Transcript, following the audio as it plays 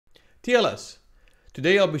TLS.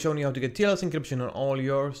 Today I'll be showing you how to get TLS encryption on all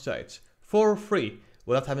your sites for free,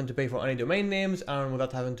 without having to pay for any domain names and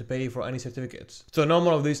without having to pay for any certificates. So no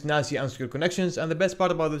more of these nasty unsecure connections, and the best part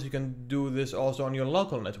about this, you can do this also on your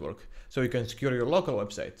local network, so you can secure your local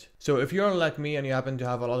website. So if you're like me and you happen to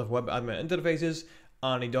have a lot of web admin interfaces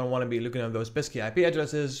and you don't want to be looking at those pesky IP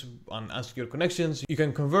addresses on unsecure connections, you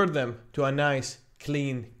can convert them to a nice,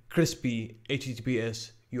 clean, crispy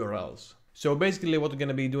HTTPS URLs. So basically what we're going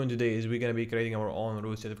to be doing today is we're going to be creating our own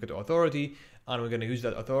root certificate authority, and we're going to use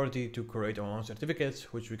that authority to create our own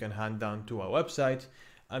certificates, which we can hand down to our website,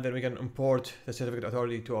 and then we can import the certificate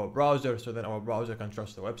authority to our browser, so then our browser can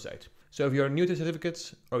trust the website. So if you're new to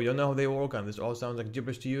certificates or you don't know how they work and this all sounds like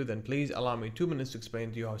gibberish to you, then please allow me 2 minutes to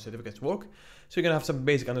explain to you how certificates work, so you can have some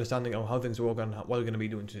basic understanding of how things work and what we're going to be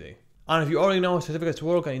doing today. And if you already know how certificates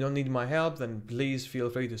work and you don't need my help, then please feel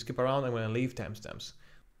free to skip around. I'm going to leave timestamps.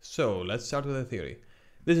 So let's start with the theory.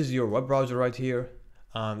 This is your web browser right here,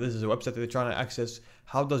 and this is a website that you're trying to access.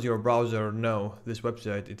 How does your browser know this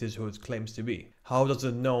website it is who it claims to be? How does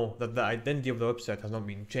it know that the identity of the website has not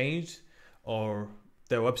been changed, or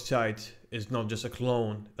the website is not just a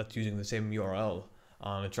clone that's using the same URL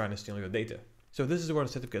and trying to steal your data? So this is where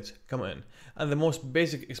certificates come in. And the most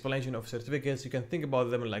basic explanation of certificates, you can think about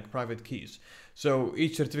them like private keys. So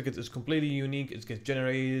each certificate is completely unique. It gets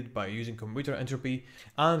generated by using computer entropy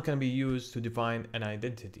and can be used to define an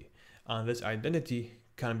identity. And this identity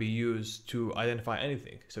can be used to identify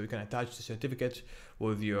anything. So you can attach the certificate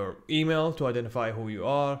with your email to identify who you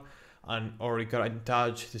are, or you can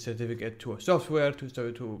attach the certificate to a software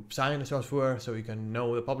to sign the software, so you can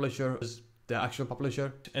know the publisher is the actual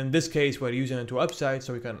publisher. In this case, we're using it to a website,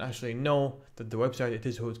 so we can actually know that the website it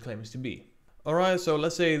is who it claims to be. Alright, so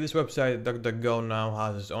let's say this website, DuckDuckGo, now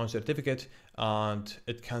has its own certificate, and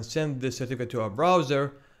it can send this certificate to our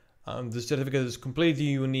browser. The certificate is completely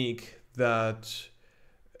unique, that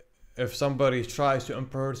if somebody tries to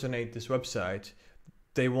impersonate this website,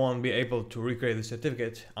 they won't be able to recreate the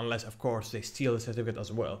certificate unless, of course, they steal the certificate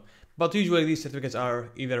as well. But usually these certificates are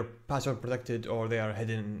either password protected or they are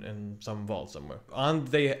hidden in some vault somewhere. And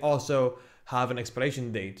they also have an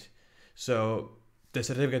expiration date. So the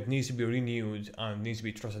certificate needs to be renewed and needs to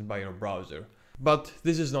be trusted by your browser. But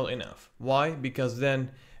this is not enough. Why? Because then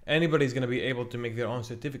anybody's going to be able to make their own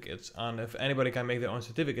certificates. And if anybody can make their own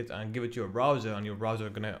certificate and give it to your browser and your browser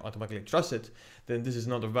is going to automatically trust it, then this is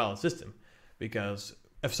not a valid system. Because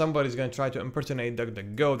if somebody's going to try to impersonate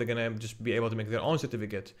DuckDuckGo, they're going to just be able to make their own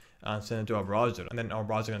certificate and send it to our browser, and then our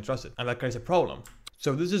browser can trust it, and that creates a problem.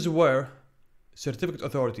 So this is where certificate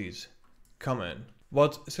authorities come in.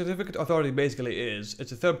 What certificate authority basically is,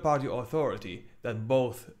 it's a third-party authority that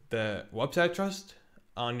both the website trusts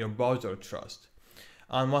and your browser trust.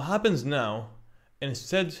 And what happens now,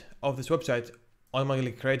 instead of this website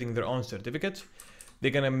automatically creating their own certificate,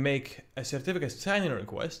 they're going to make a certificate signing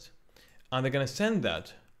request, and they're going to send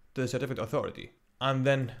that to the certificate authority. And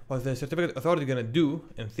then what the certificate authority is going to do,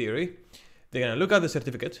 in theory, they're going to look at the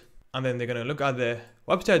certificate, and then they're going to look at the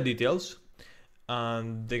website details,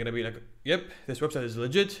 and they're going to be like, yep, this website is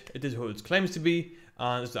legit, it is who it claims to be,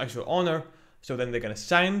 and it's the actual owner. So then they're going to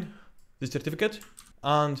sign the certificate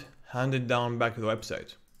and hand it down back to the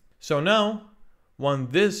website. So now, when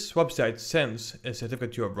this website sends a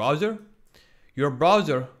certificate to your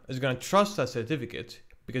browser is going to trust that certificate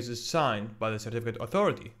because it's signed by the certificate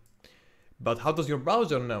authority. But how does your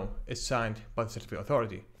browser know it's signed by the certificate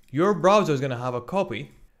authority? Your browser is going to have a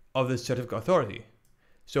copy of the certificate authority.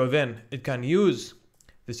 So then it can use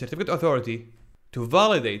the certificate authority to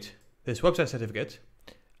validate this website certificate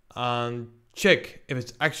and check if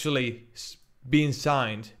it's actually being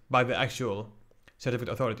signed by the actual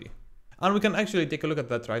certificate authority. And we can actually take a look at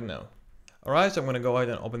that right now. Alright, so I'm going to go ahead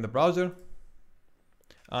and open the browser.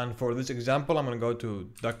 And for this example, I'm going to go to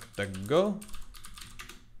DuckDuckGo.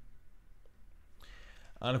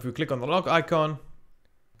 And if we click on the log icon,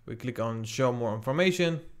 we click on show more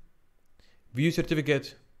information, view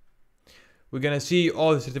certificate, we're going to see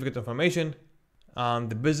all the certificate information and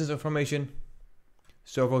the business information.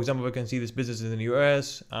 So for example, we can see this business is in the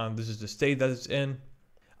US, and this is the state that it's in,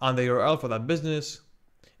 and the URL for that business,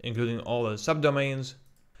 including all the subdomains.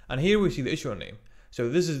 And here we see the issuer name. So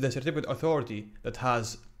this is the certificate authority that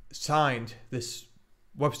has signed this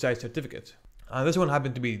website certificate. And this one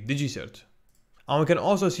happened to be DigiCert. And we can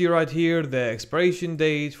also see right here the expiration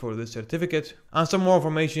date for this certificate and some more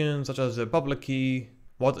information such as the public key,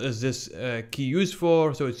 what is this key used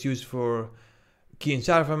for. So it's used for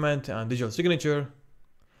keyEncipherment and digital signature,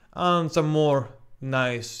 and some more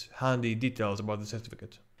nice handy details about the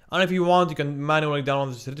certificate. And if you want, you can manually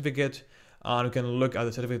download the certificate and we can look at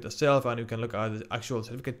the certificate itself, and we can look at the actual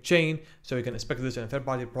certificate chain, so we can inspect this in a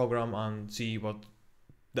third-party program and see what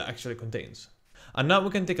that actually contains. And now we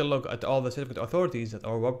can take a look at all the certificate authorities that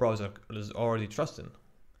our web browser is already trusting.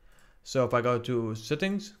 So if I go to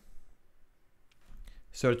settings,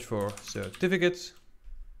 search for certificates,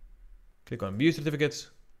 click on view certificates,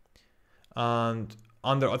 and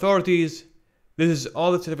under authorities, this is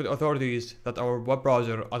all the certificate authorities that our web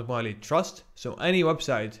browser automatically trusts. So any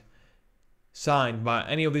website signed by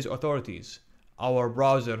any of these authorities, our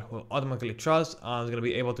browser will automatically trust and is going to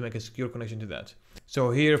be able to make a secure connection to that.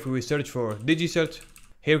 So here, if we search for DigiCert,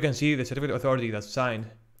 here we can see the certificate authority that signed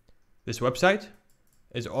this website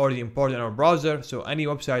is already imported in our browser. So any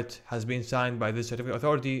website has been signed by this certificate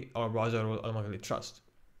authority, our browser will automatically trust.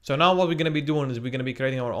 So now what we're going to be doing is we're going to be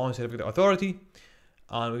creating our own certificate authority,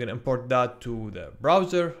 and we're going to import that to the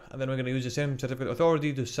browser, and then we're going to use the same certificate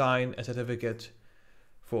authority to sign a certificate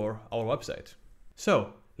for our website.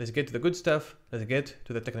 So let's get to the good stuff. Let's get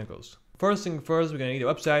to the technicals. First thing first, we're going to need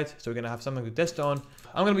a website, so we're going to have something to test on.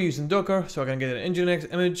 I'm going to be using Docker, so I can get an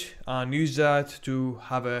Nginx image and use that to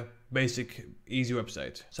have a basic, easy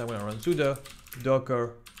website. So I'm going to run sudo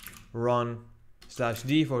docker run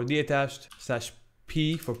 /d for detached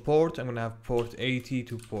 /p for port. I'm going to have port 80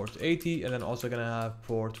 to port 80, and then also going to have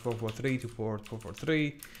port 443 to port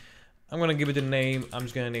 443. I'm going to give it a name. I'm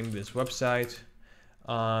just going to name this website.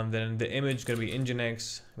 And then the image is going to be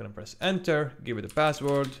Nginx. I'm going to press enter, give it a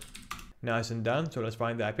password. Nice and done. So let's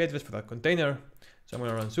find the IP address for that container. So I'm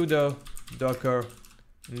going to run sudo docker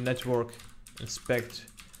network inspect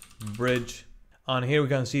bridge. And here we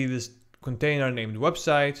can see this container named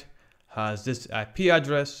website has this IP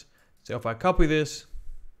address. So if I copy this,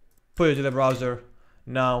 put it to the browser,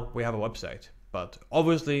 now we have a website. But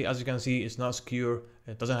obviously, as you can see, it's not secure.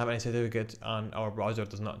 It doesn't have any certificate, and our browser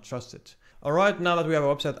does not trust it. All right, now that we have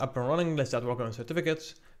a website up and running, let's start working on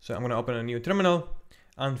certificates. So I'm going to open a new terminal.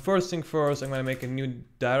 And first thing first, I'm going to make a new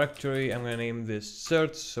directory. I'm going to name this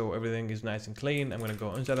certs, so everything is nice and clean. I'm going to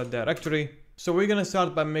go inside that directory. So we're going to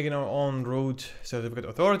start by making our own root certificate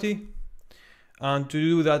authority. And to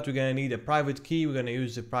do that, we're going to need a private key. We're going to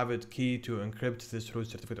use the private key to encrypt this root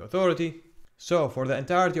certificate authority. So for the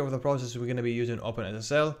entirety of the process, we're going to be using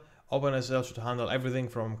OpenSSL. OpenSSL should handle everything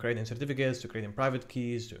from creating certificates to creating private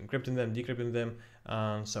keys to encrypting them, decrypting them,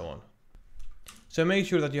 and so on. So make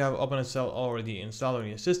sure that you have OpenSSL already installed on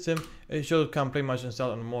your system. It should come pretty much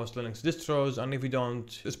installed on most Linux distros, and if you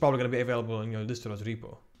don't, it's probably going to be available in your distro's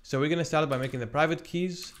repo. So we're going to start by making the private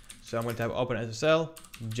keys. So I'm going to have OpenSSL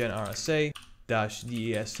genRSA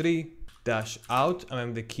 -des3-out, and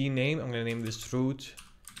then the key name, I'm going to name this root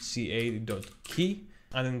ca.key,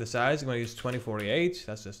 and then the size, I'm going to use 2048,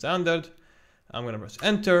 that's the standard. I'm going to press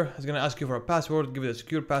enter. It's going to ask you for a password, give it a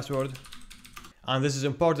secure password. And this is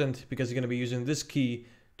important because you're going to be using this key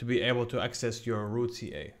to be able to access your root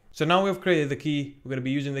CA. So now we've created the key, we're going to be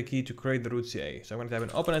using the key to create the root CA. So I'm going to type in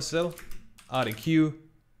OpenSSL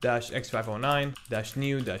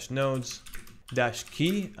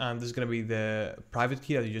REQ-x509-new-nodes-key, and this is going to be the private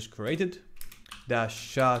key that you just created,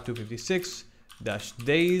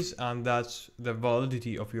 -SHA-256-days, and that's the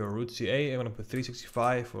validity of your root CA. I'm going to put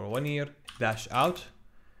 365 for 1 year, -out.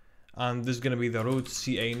 And this is going to be the root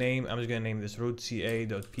CA name. I'm just going to name this root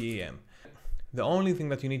ca.pem. The only thing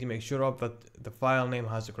that you need to make sure of that the file name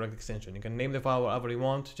has the correct extension. You can name the file whatever you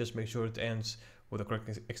want, just make sure it ends with the correct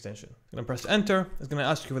extension. I'm going to press enter. It's going to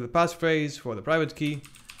ask you for the passphrase for the private key.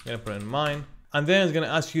 I'm going to put in mine. And then it's going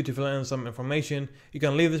to ask you to fill in some information. You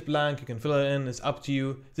can leave this blank, you can fill it in, it's up to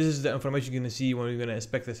you. This is the information you're going to see when you're going to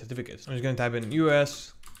inspect the certificates. I'm just going to type in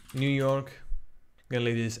US, New York. I'm going to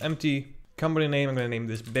leave this empty. Company name, I'm going to name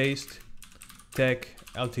this Based Tech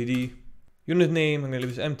Ltd. Unit name, I'm going to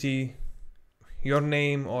leave this empty. Your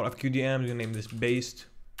name or FQDM, I'm going to name this Based.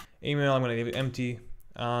 Email, I'm going to leave it empty.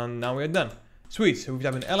 And now we're done. Sweet, so we've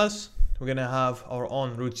typed in ls. We're going to have our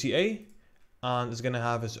own root CA, and it's going to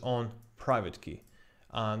have its own private key.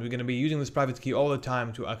 And we're going to be using this private key all the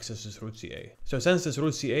time to access this root CA. So since this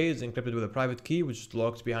root CA is encrypted with a private key, which is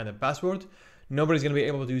locked behind a password, nobody's going to be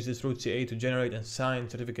able to use this root CA to generate and sign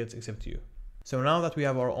certificates except you. So now that we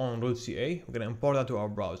have our own root CA, we're going to import that to our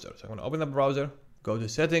browser. So I'm going to open the browser, go to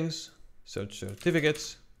settings, search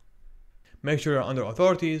certificates, make sure you're under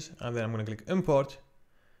authorities, and then I'm going to click import.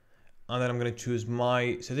 And then I'm going to choose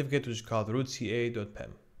my certificate, which is called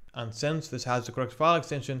rootca.pem. And since this has the correct file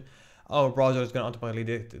extension, our browser is going to automatically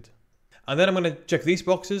detect it. And then I'm going to check these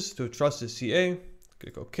boxes to trust the CA,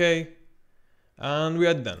 click OK, and we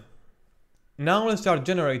are done. Now let's start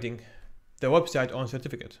generating the website on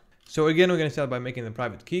certificate. So again, we're going to start by making the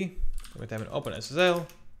private key. I'm going to type in OpenSSL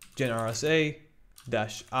genRSA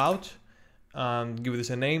 -out, and give this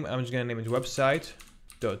a name. I'm just gonna name it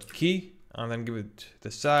website.key and then give it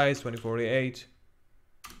the size 2048.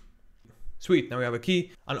 Sweet, now we have a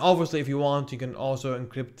key. And obviously if you want, you can also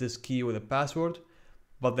encrypt this key with a password,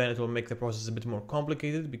 but then it will make the process a bit more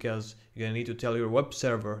complicated because you're gonna need to tell your web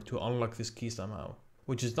server to unlock this key somehow,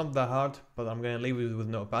 which is not that hard, but I'm gonna leave it with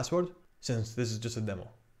no password since this is just a demo.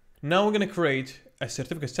 Now we're gonna create a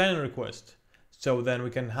certificate sign-in request. So then we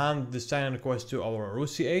can hand the sign-in request to our root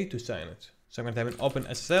CA to sign it. So I'm gonna type in open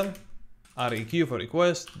SSL, req for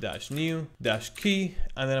request, -new, -key,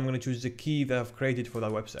 and then I'm gonna choose the key that I've created for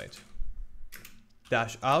that website.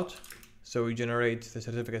 -out, so we generate the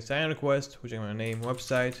certificate sign-in request, which I'm gonna name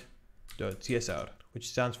website.csr, which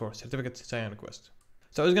stands for certificate sign-in request.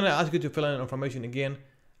 So it's gonna ask you to fill in information again,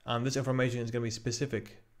 and this information is gonna be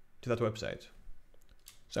specific to that website.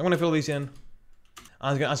 So I'm gonna fill these in.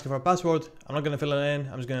 I'm gonna ask you for a password. I'm not gonna fill it in.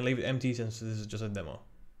 I'm just gonna leave it empty since this is just a demo.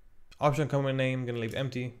 Option common name, I'm gonna leave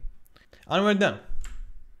empty. And we're done.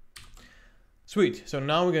 Sweet. So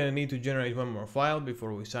now we're gonna need to generate one more file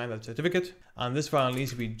before we sign that certificate. And this file needs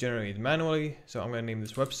to be generated manually. So I'm gonna name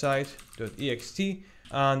this website.ext.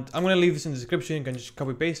 And I'm gonna leave this in the description. You can just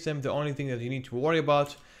copy paste them. The only thing that you need to worry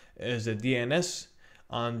about is the DNS.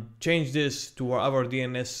 And change this to whatever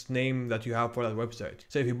DNS name that you have for that website.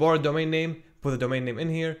 So if you bought a domain name, put the domain name in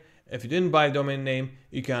here. If you didn't buy a domain name,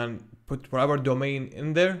 you can put whatever domain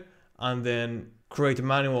in there and then create a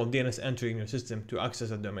manual DNS entry in your system to access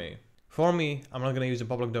that domain. For me, I'm not gonna use a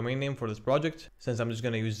public domain name for this project since I'm just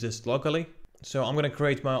gonna use this locally. So I'm gonna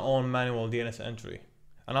create my own manual DNS entry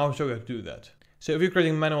and I'll show you how to do that. So if you're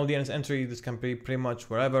creating manual DNS entry, this can be pretty much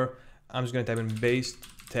wherever. I'm just gonna type in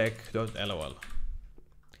basetech.lol.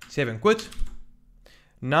 Save and quit.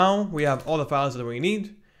 Now we have all the files that we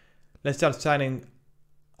need. Let's start signing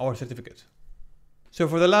our certificate. So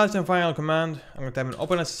for the last and final command, I'm going to type in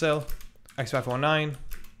OpenSSL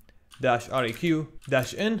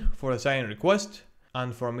x509-req-in for the sign-in request.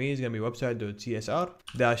 And for me, it's going to be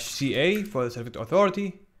website.csr-ca for the certificate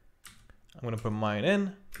authority. I'm going to put mine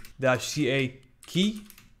in. -ca key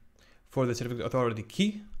for the certificate authority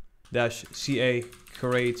key. -ca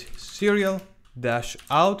create serial.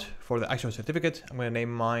 -out for the actual certificate. I'm going to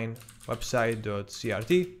name mine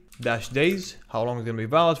website.crt. -days, how long it's going to be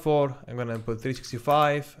valid for. I'm going to put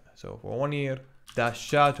 365, so for 1 year.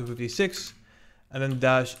 -sha256, and then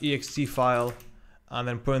 -ext file, and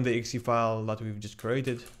then put in the exe file that we've just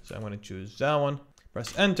created. So I'm going to choose that one.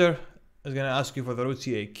 Press enter. It's going to ask you for the root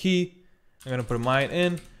CA key. I'm going to put mine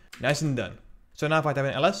in. Nice and done. So now if I type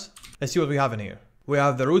in ls, let's see what we have in here. We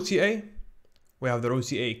have the root CA. We have the root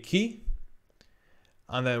CA key.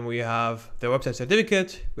 And then we have the website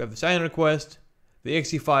certificate. We have the sign-in request, the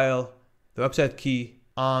exe file, the website key,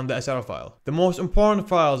 and the SRL file. The most important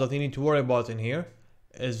files that you need to worry about in here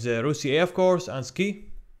is the root CA, of course, and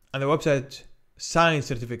key, and the website sign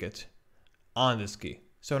certificate and this key.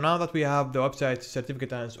 So now that we have the website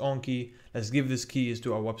certificate and its own key, let's give these keys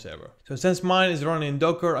to our web server. So since mine is running in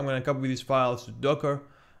Docker, I'm going to copy these files to Docker.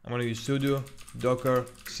 I'm going to use sudo docker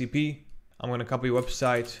cp. I'm going to copy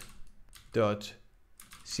website.crt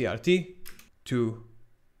to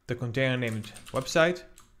the container named website.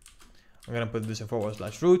 I'm going to put this in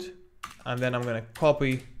 /root, and then I'm going to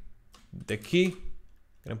copy the key. I'm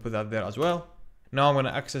going to put that there as well. Now I'm going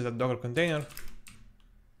to access the Docker container.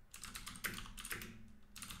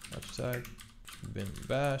 Website bin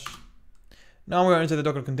bash. Now we're into the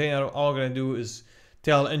Docker container. All I'm going to do is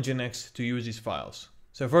tell Nginx to use these files.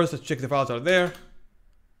 So first, let's check the files are there,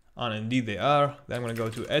 and indeed they are. Then I'm going to go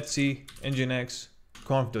to etc nginx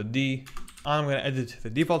conf.d. I'm going to edit the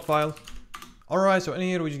default file. Alright, so in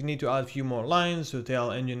here we just need to add a few more lines to tell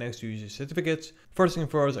Nginx to use the certificates. First thing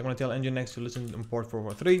first, I'm going to tell Nginx to listen to port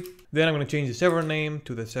 443. Then I'm going to change the server name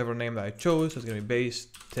to the server name that I chose. So it's going to be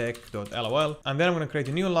basetech.lol. And then I'm going to create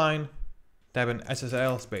a new line, type in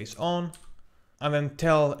SSL space on, and then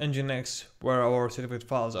tell Nginx where our certificate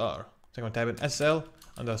files are. So I'm going to type in SSL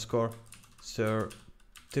underscore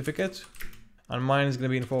certificate. And mine is going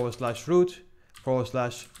to be in /root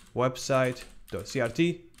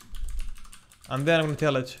 /website.crt. And then I'm going to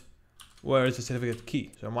tell it where is the certificate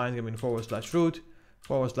key. So mine is going to be in /root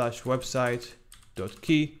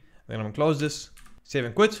 /website.key. Then I'm going to close this, save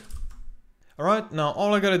and quit. Alright, now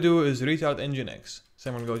all I got to do is restart Nginx. So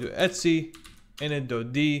I'm going to go to etc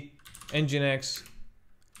init.d nginx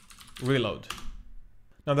reload.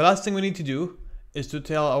 Now the last thing we need to do is to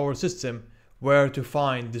tell our system where to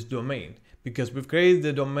find this domain, because we've created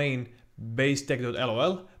the domain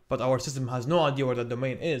basetech.lol, but our system has no idea where that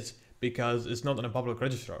domain is because it's not on a public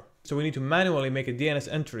registrar. So we need to manually make a DNS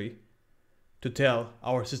entry to tell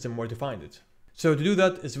our system where to find it. So to do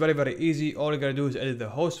that, it's very easy. All you gotta do is edit the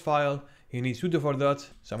host file. You need sudo for that.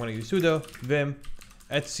 So I'm gonna use sudo vim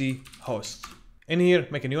etc host. In here,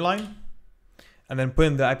 make a new line, and then put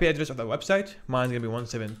in the IP address of the website. Mine's gonna be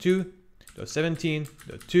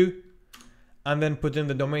 172.17.2, and then put in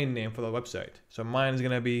the domain name for the website. So mine is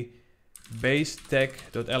gonna be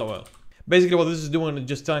basetech.lol. Basically what this is doing is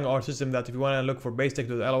just telling our system that if you wanna look for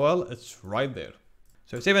basetech.lol, it's right there.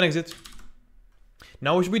 So save and exit.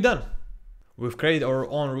 Now we should be done. We've created our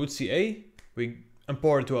own root CA, we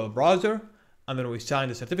import it to our browser, and then we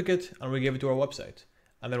signed the certificate and we gave it to our website.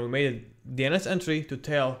 And then we made a DNS entry to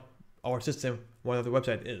tell our system what the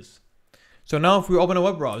website is. So now if we open a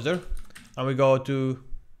web browser and we go to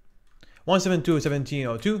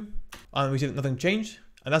 172.17.02 and we see that nothing changed,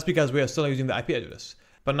 and that's because we are still using the IP address.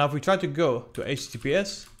 But now if we try to go to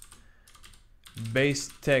https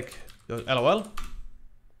basetech.lol,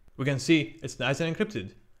 we can see it's nice and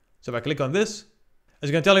encrypted. So if I click on this,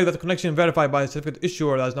 it's going to tell you that the connection verified by the certificate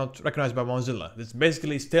issuer that is not recognized by Mozilla. This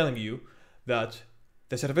basically is telling you that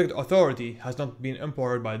the certificate authority has not been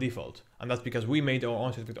imported by default. And that's because we made our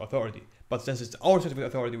own certificate authority. But since it's our certificate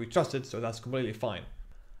authority, we trust it, so that's completely fine.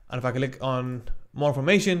 And if I click on more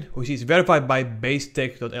information, we see it's verified by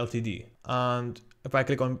basetech.ltd. And if I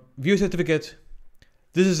click on view certificate,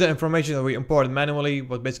 this is the information that we imported manually,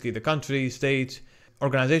 but basically the country, state,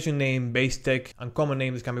 organization name, basetech, and common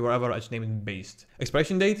name. This can be wherever I just name it based.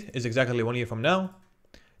 Expiration date is exactly 1 year from now.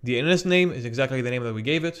 The DNS name is exactly the name that we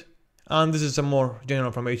gave it. And this is some more general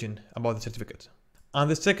information about the certificate. And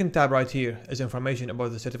the second tab right here is information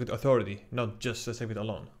about the certificate authority, not just the certificate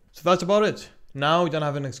alone. So that's about it. Now you don't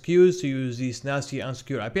have an excuse to use these nasty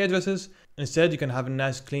unsecure IP addresses. Instead, you can have a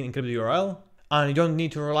nice clean encrypted URL, and you don't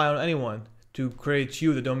need to rely on anyone to create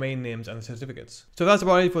you the domain names and the certificates. So that's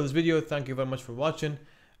about it for this video. Thank you very much for watching.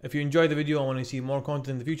 If you enjoyed the video and want to see more content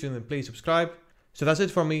in the future, then please subscribe. So that's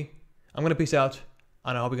it from me. I'm gonna peace out,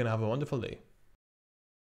 and I hope you're gonna have a wonderful day.